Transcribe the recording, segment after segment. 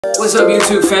What's up,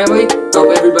 YouTube family?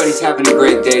 Hope everybody's having a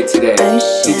great day today.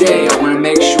 Today I want to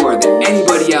make sure that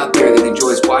anybody out there that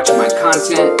enjoys watching my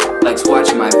content, likes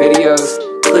watching my videos,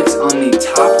 clicks on the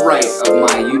top right of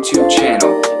my YouTube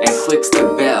channel and clicks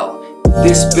the bell.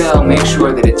 This bell makes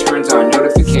sure that it turns on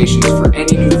notifications for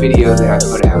any new video that I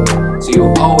put out, so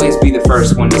you'll always be the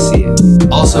first one to see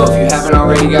it. Also, if you haven't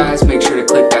already, guys, make sure to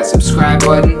click that subscribe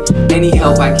button. Any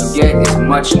help I can get is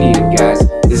much needed, guys.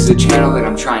 This is a channel that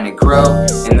I'm trying to grow,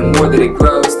 and the more that it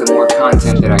grows, the more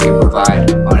content that I can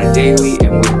provide on a daily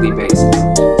and weekly basis.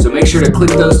 So make sure to click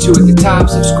those two at the top,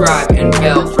 subscribe and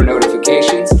bell for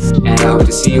notifications, and I hope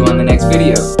to see you on the next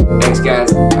video. Thanks,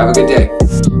 guys. Have a good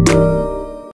day.